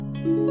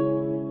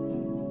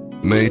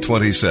May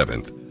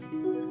 27th.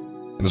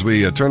 As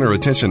we turn our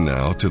attention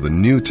now to the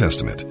New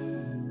Testament,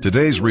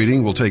 today's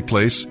reading will take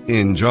place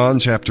in John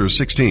chapter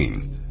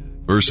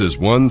 16, verses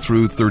 1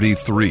 through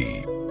 33,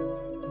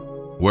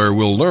 where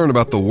we'll learn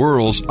about the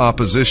world's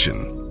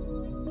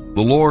opposition.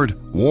 The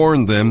Lord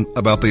warned them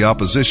about the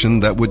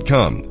opposition that would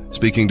come,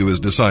 speaking to his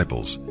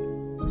disciples.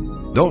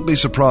 Don't be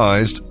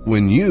surprised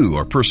when you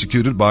are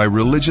persecuted by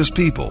religious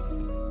people,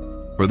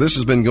 for this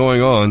has been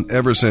going on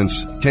ever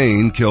since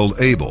Cain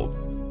killed Abel.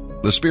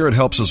 The Spirit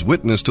helps us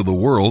witness to the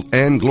world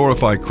and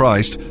glorify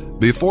Christ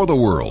before the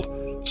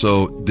world,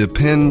 so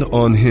depend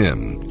on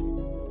Him.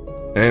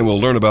 And we'll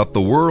learn about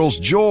the world's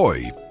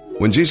joy.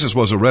 When Jesus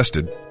was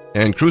arrested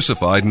and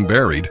crucified and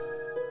buried,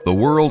 the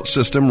world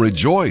system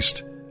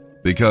rejoiced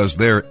because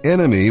their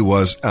enemy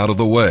was out of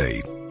the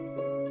way.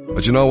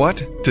 But you know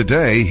what?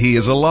 Today He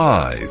is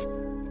alive,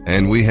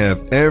 and we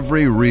have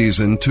every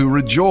reason to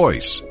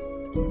rejoice.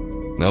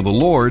 Now, the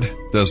Lord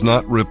does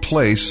not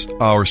replace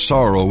our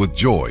sorrow with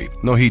joy.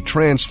 No, He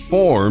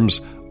transforms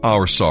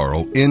our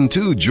sorrow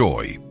into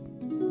joy.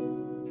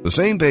 The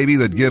same baby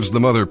that gives the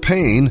mother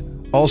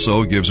pain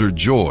also gives her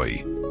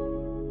joy.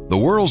 The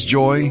world's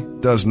joy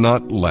does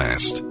not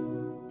last,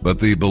 but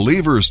the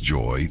believer's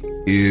joy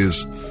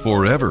is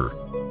forever.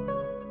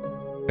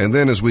 And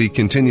then as we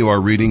continue our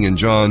reading in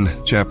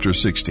John chapter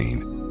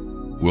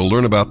 16, we'll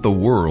learn about the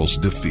world's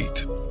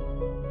defeat.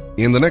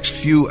 In the next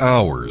few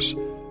hours,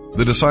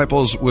 the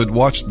disciples would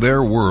watch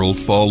their world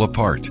fall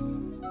apart,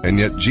 and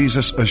yet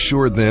Jesus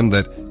assured them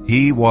that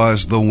He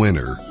was the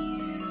winner.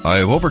 I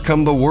have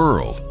overcome the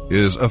world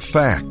is a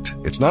fact.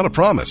 It's not a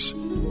promise,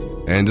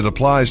 and it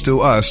applies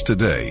to us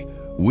today.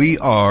 We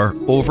are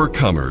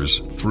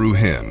overcomers through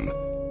Him.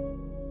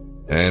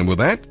 And with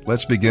that,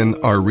 let's begin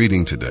our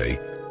reading today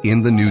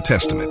in the New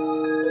Testament.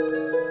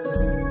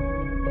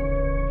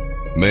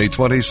 May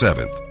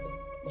 27th,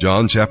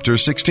 John chapter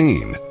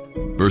 16,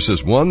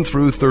 verses 1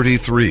 through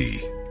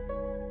 33.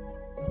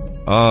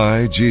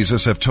 I,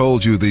 Jesus, have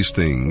told you these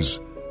things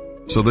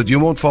so that you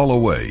won't fall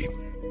away,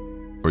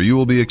 for you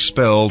will be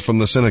expelled from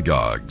the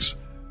synagogues,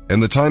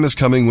 and the time is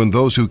coming when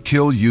those who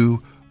kill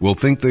you will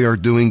think they are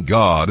doing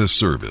God a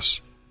service.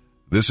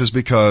 This is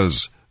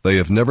because they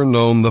have never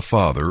known the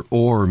Father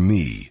or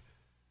me.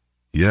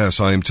 Yes,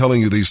 I am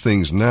telling you these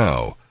things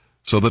now,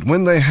 so that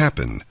when they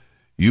happen,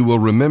 you will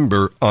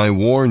remember I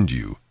warned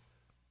you.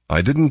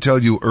 I didn't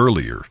tell you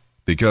earlier,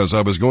 because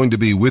I was going to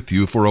be with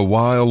you for a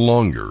while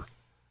longer.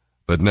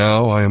 But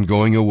now I am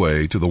going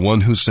away to the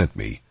one who sent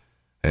me,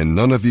 and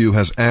none of you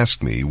has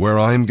asked me where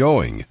I am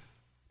going.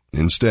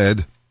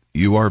 Instead,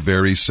 you are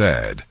very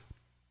sad.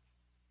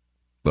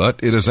 But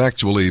it is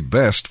actually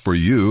best for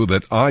you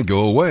that I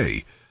go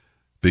away,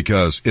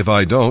 because if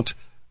I don't,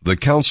 the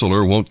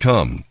Counselor won't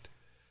come.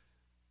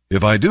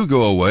 If I do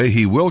go away,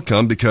 He will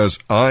come because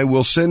I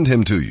will send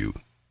Him to you.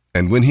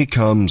 And when He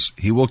comes,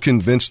 He will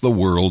convince the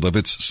world of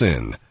its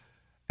sin,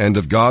 and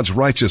of God's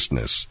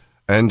righteousness,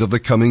 and of the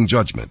coming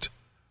judgment.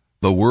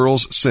 The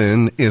world's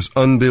sin is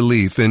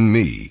unbelief in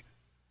me.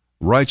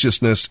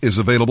 Righteousness is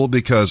available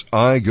because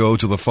I go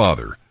to the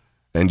Father,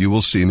 and you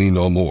will see me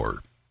no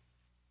more.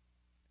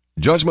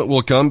 Judgment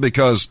will come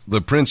because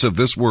the prince of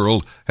this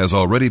world has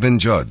already been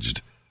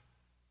judged.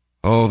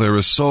 Oh, there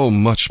is so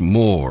much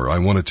more I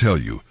want to tell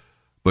you,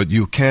 but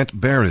you can't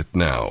bear it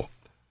now.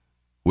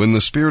 When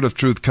the Spirit of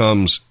truth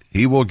comes,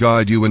 He will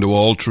guide you into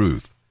all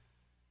truth.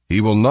 He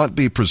will not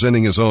be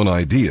presenting His own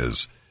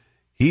ideas.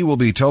 He will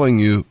be telling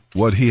you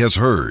what He has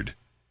heard.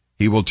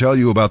 He will tell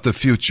you about the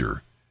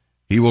future.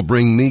 He will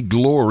bring me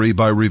glory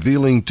by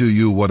revealing to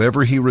you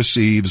whatever He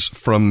receives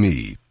from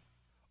me.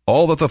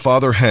 All that the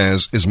Father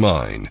has is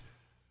mine.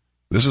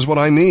 This is what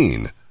I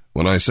mean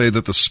when I say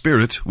that the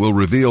Spirit will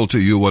reveal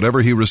to you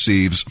whatever He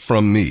receives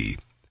from me.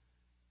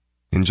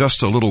 In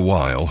just a little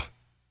while,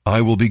 I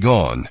will be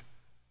gone,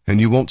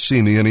 and you won't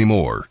see me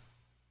anymore.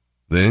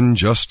 Then,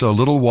 just a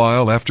little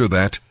while after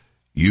that,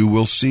 you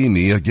will see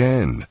me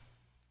again.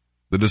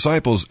 The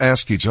disciples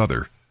ask each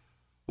other,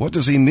 what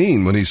does He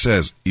mean when He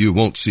says, you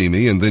won't see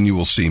me and then you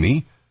will see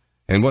me?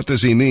 And what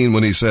does He mean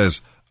when He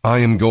says, I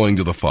am going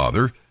to the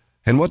Father?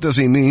 And what does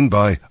He mean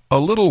by a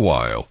little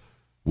while?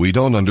 We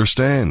don't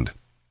understand.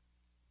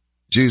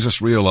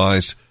 Jesus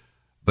realized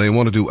they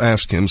wanted to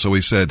ask Him, so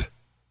He said,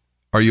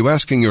 are you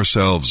asking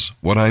yourselves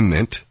what I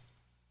meant?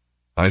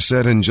 I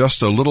said, in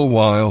just a little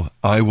while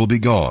I will be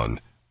gone,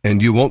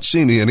 and you won't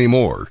see me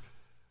anymore.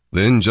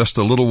 Then just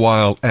a little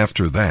while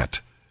after that,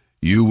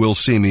 you will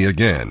see me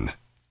again.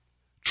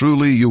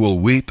 Truly you will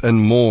weep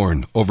and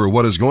mourn over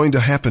what is going to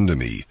happen to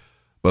me,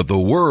 but the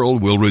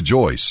world will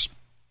rejoice.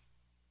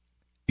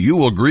 You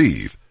will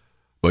grieve,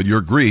 but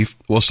your grief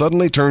will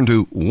suddenly turn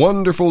to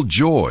wonderful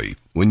joy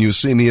when you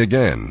see me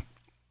again.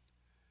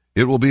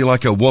 It will be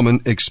like a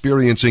woman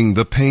experiencing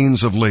the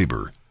pains of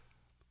labor.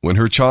 When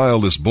her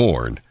child is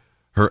born,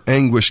 her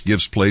anguish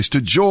gives place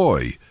to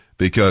joy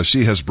because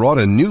she has brought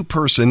a new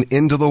person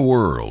into the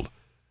world.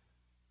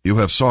 You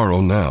have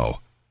sorrow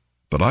now,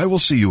 but I will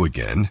see you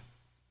again.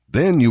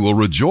 Then you will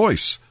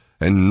rejoice,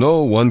 and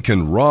no one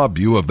can rob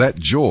you of that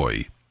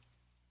joy.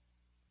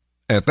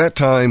 At that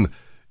time,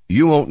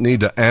 you won't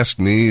need to ask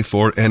me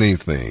for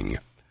anything.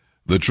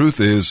 The truth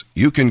is,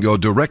 you can go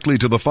directly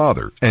to the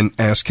Father and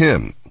ask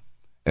Him,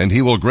 and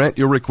He will grant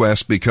your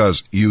request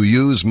because you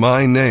use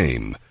my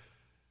name.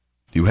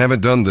 You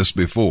haven't done this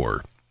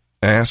before.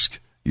 Ask,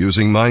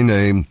 using my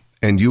name,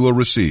 and you will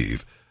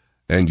receive,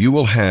 and you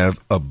will have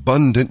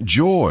abundant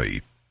joy.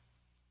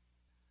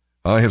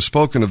 I have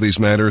spoken of these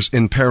matters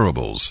in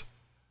parables,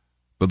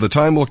 but the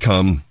time will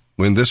come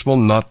when this will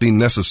not be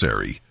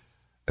necessary,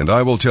 and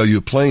I will tell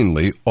you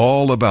plainly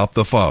all about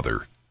the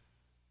Father.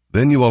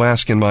 Then you will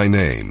ask in my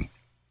name.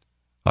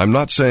 I'm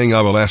not saying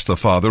I will ask the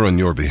Father on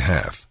your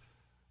behalf,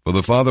 for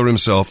the Father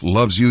Himself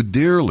loves you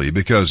dearly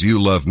because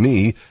you love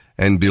me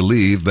and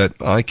believe that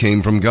I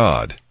came from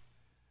God.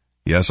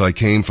 Yes, I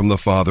came from the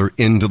Father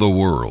into the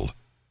world,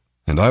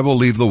 and I will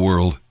leave the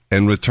world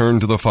and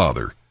return to the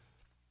Father.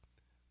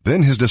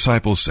 Then His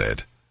disciples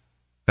said,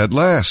 At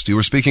last you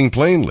are speaking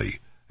plainly,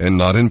 and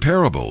not in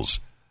parables.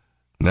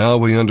 Now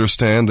we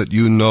understand that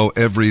you know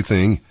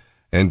everything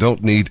and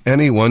don't need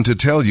anyone to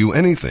tell you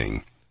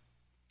anything.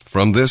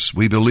 From this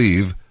we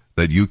believe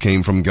that you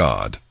came from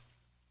God.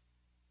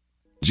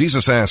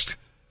 Jesus asked,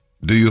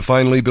 Do you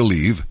finally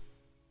believe?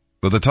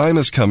 But the time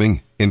is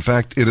coming, in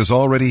fact it is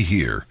already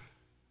here,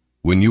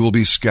 when you will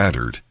be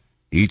scattered,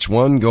 each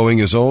one going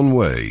his own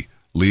way,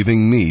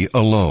 leaving me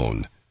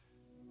alone.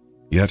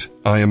 Yet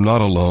I am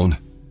not alone,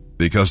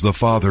 because the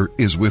Father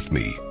is with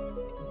me.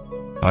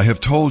 I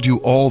have told you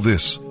all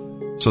this,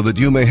 so that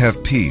you may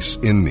have peace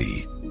in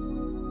me.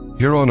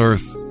 Here on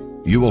earth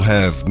you will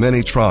have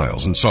many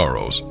trials and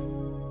sorrows,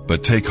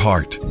 but take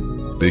heart,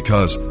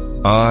 because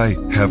I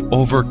have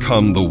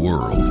overcome the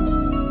world.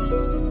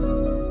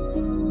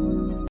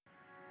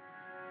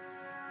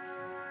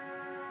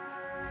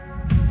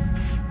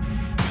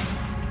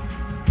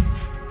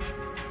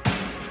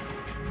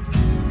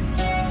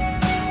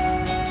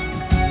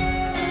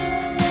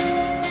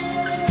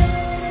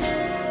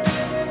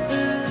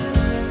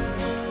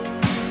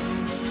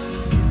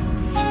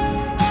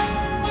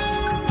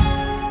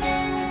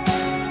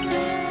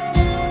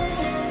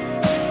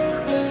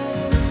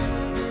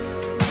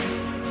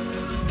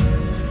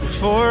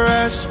 Before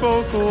I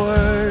spoke a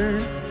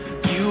word,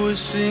 you were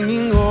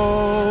singing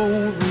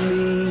over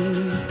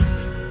me.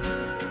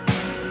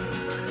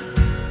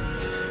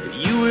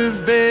 You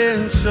have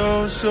been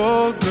so,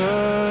 so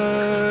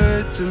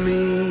good to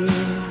me.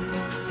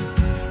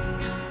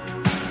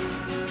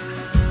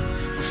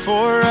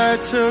 Before I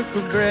took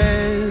a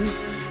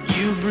breath,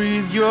 you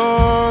breathed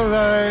your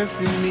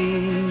life in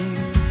me.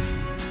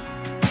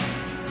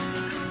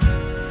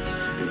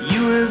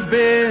 You have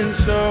been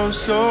so,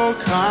 so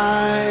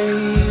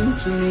kind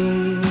to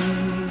me.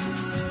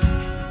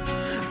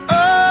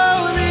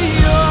 Oh, the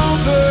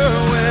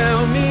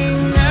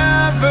overwhelming,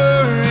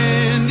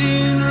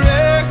 never-ending,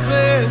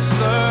 reckless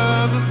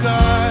love of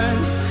God.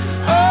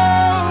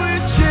 Oh,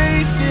 it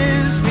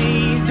chases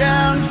me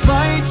down,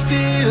 fights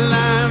till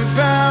I'm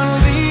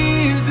found,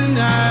 leaves the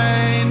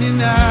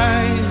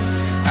 99.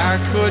 I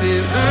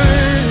couldn't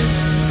earn it,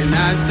 and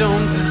I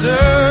don't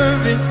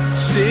deserve it.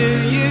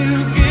 Still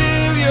you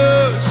give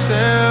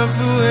yourself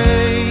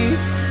away.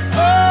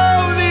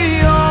 Oh, the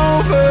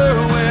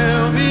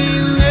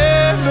overwhelming,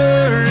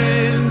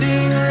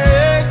 never-ending,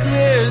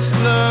 reckless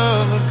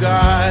love of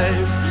God.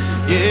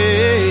 Yeah.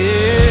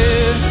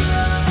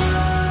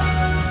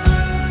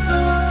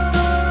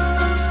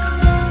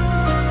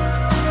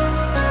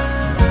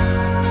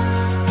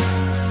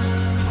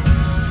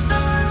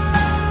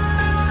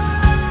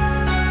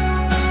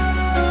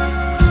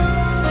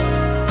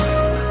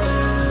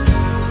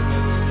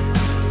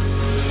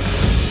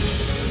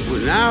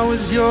 When I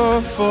was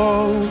your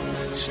foe,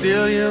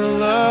 still your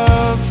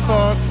love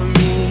fought for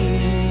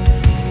me.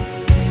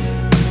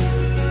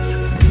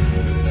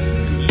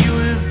 You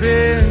have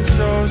been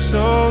so,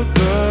 so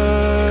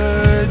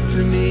good to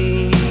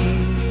me.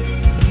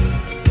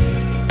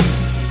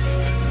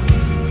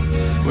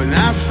 When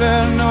I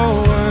felt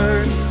no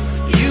worth,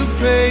 you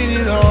paid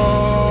it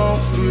all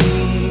for me.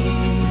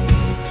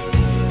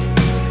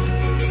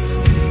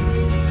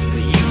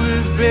 You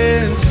have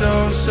been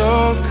so,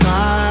 so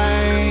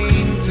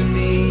kind to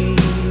me.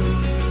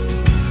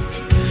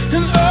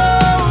 And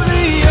oh,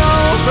 the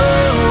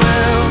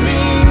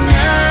overwhelming,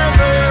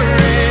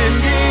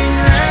 never-ending,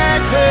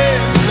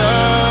 reckless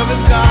love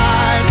of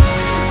God.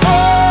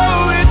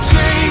 Oh, it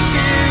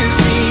chases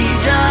me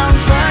down,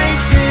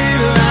 fights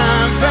till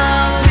I'm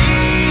found,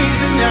 leaves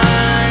the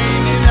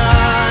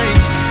 99.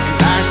 And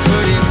I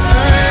couldn't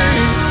earn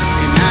it,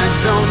 and I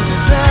don't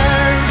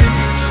deserve it.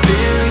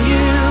 Still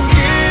you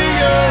give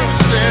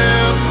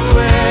yourself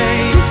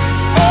away.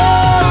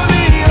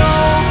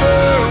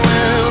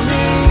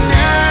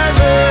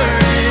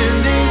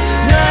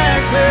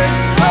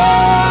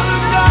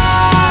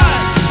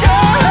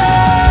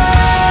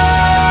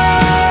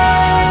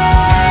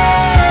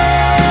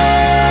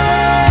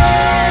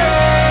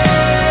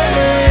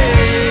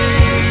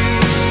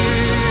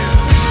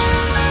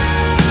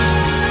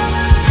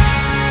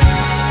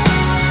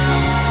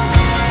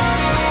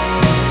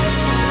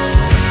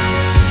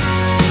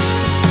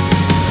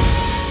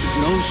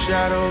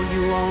 shadow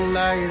you won't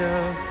light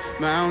up,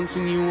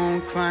 mountain you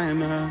won't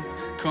climb up,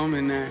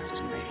 coming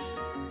after me.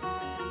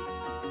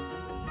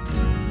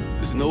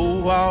 There's no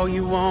wall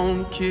you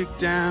won't kick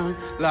down,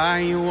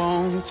 lie you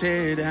won't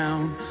tear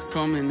down,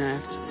 coming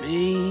after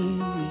me.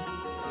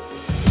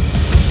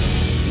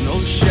 There's no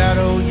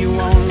shadow you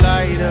won't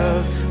light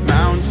up,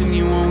 mountain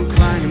you won't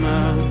climb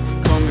up,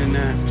 coming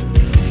after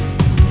me.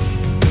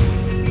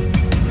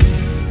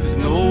 There's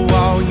no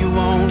wall you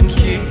won't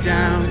kick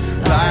down,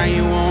 lie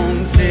you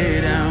won't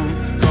tear down,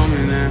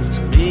 coming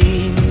after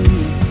me.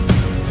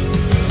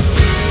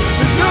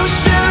 There's no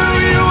shadow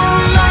you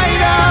won't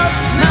light up,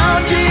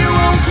 mountain you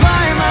won't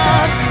climb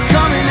up,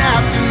 coming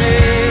after me.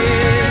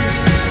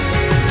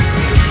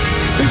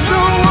 There's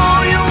no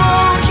wall you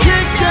won't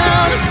kick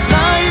down,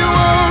 lie you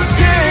won't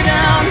tear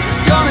down,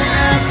 coming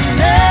after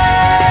me.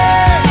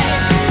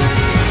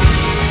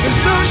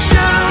 There's no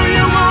shadow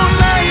you won't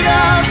light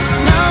up,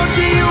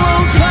 mountain you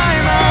won't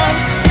climb up,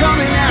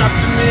 coming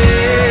after me.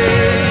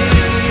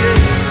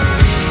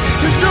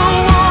 There's no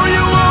wall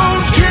you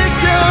won't kick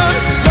down,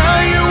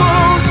 lie you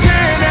won't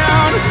tear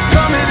down,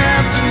 coming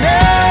after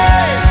me.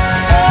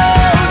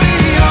 Oh,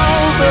 the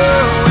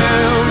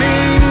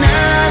overwhelming,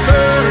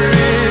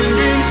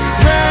 never-ending,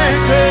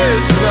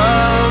 reckless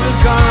love of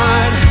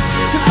God.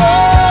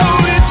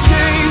 Oh, it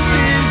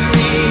chases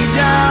me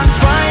down,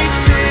 fights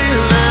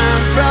till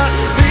I'm found,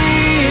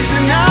 leaves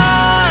the 99,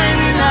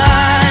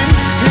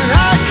 and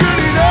I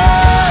couldn't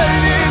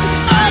earn it,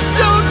 I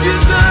don't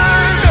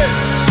deserve it,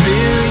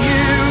 still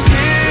you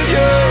give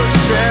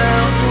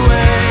yourself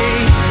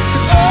away.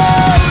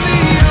 Oh,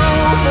 the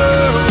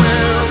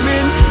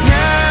overwhelming,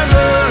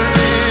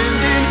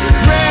 never-ending,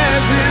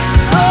 reckless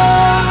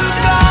love of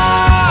God.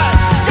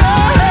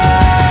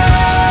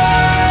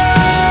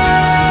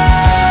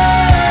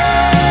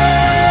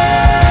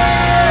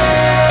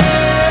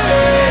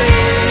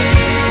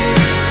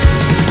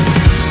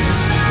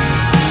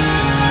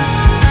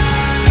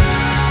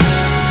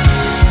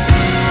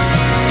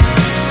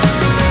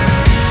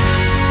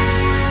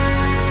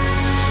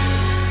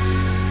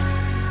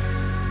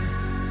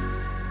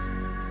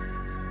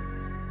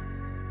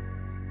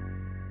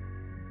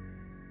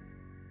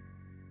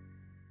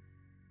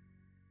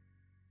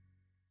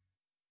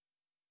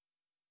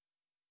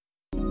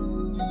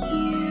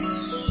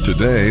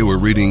 Today we're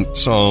reading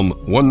Psalm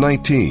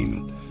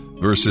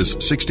 119, verses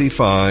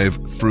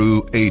 65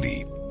 through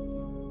 80.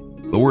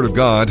 The Word of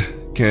God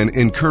can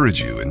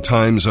encourage you in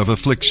times of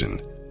affliction.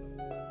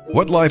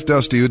 What life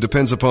does to you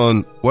depends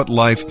upon what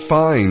life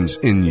finds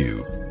in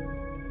you.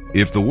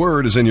 If the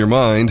Word is in your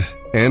mind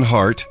and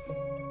heart,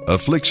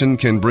 affliction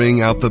can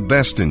bring out the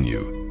best in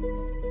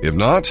you. If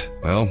not,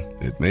 well,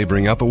 it may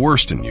bring out the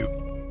worst in you.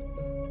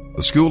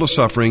 The school of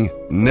suffering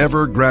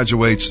never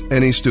graduates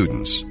any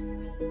students.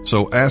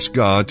 So ask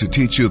God to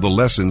teach you the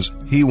lessons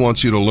He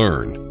wants you to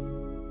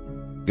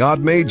learn.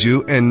 God made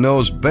you and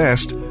knows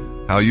best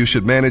how you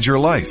should manage your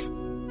life.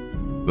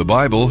 The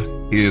Bible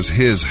is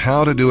His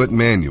how-to-do-it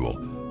manual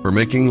for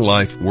making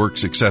life work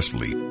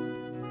successfully.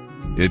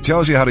 It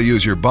tells you how to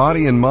use your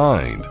body and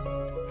mind,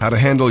 how to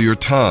handle your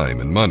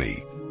time and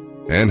money,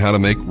 and how to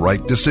make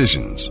right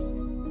decisions.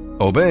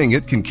 Obeying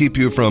it can keep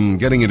you from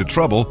getting into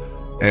trouble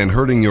and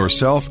hurting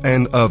yourself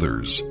and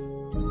others.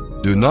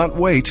 Do not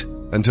wait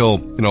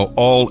until,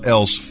 all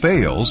else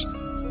fails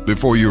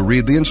before you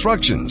read the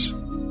instructions.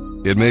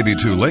 It may be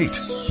too late.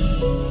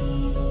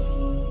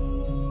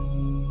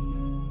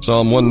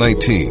 Psalm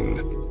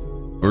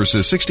 119,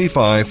 verses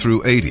 65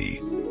 through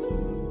 80.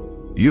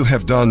 You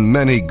have done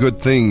many good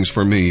things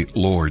for me,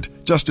 Lord,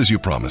 just as you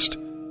promised.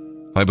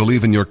 I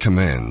believe in your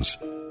commands.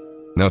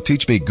 Now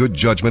teach me good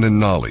judgment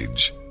and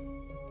knowledge.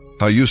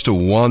 I used to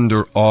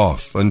wander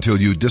off until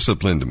you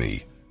disciplined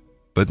me,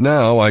 but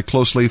now I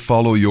closely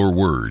follow your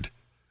word.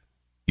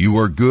 You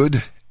are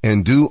good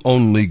and do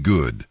only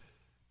good.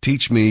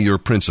 Teach me your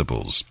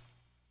principles.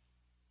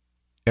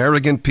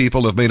 Arrogant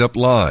people have made up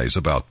lies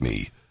about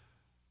me,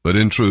 but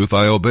in truth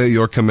I obey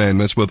your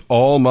commandments with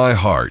all my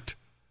heart.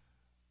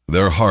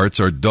 Their hearts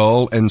are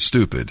dull and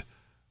stupid,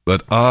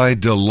 but I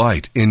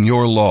delight in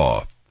your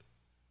law.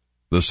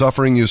 The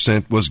suffering you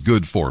sent was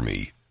good for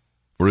me,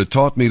 for it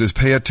taught me to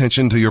pay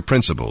attention to your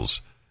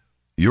principles.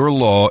 Your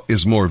law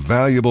is more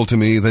valuable to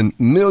me than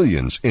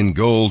millions in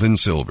gold and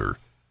silver.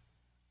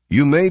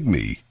 You made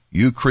me,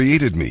 you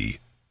created me.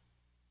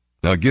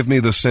 Now give me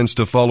the sense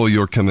to follow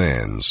your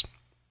commands.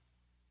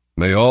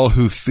 May all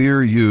who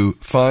fear you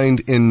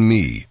find in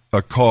me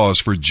a cause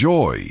for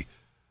joy,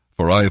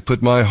 for I have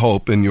put my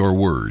hope in your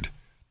word.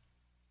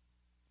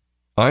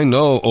 I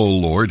know, O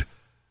Lord,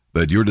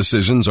 that your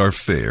decisions are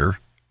fair.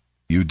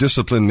 You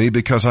disciplined me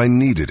because I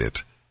needed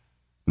it.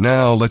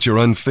 Now let your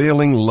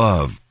unfailing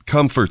love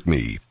comfort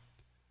me,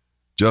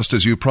 just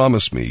as you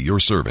promised me,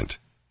 your servant.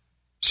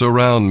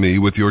 Surround me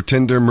with your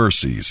tender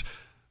mercies,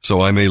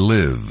 so I may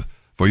live,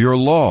 for your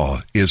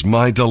law is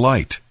my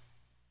delight.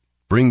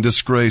 Bring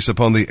disgrace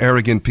upon the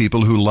arrogant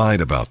people who lied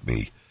about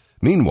me.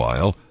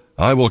 Meanwhile,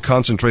 I will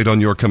concentrate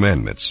on your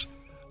commandments.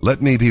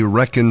 Let me be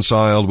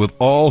reconciled with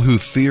all who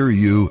fear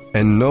you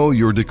and know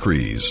your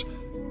decrees.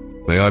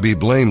 May I be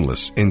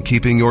blameless in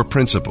keeping your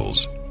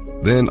principles.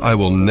 Then I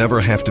will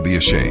never have to be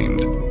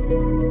ashamed.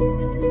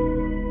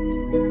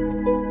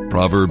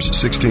 Proverbs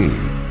 16,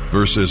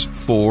 verses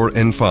 4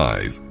 and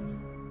 5.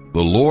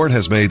 The Lord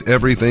has made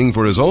everything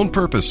for his own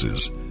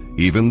purposes,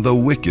 even the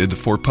wicked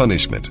for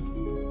punishment.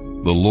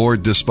 The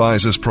Lord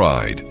despises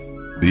pride.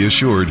 Be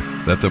assured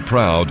that the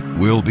proud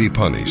will be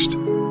punished.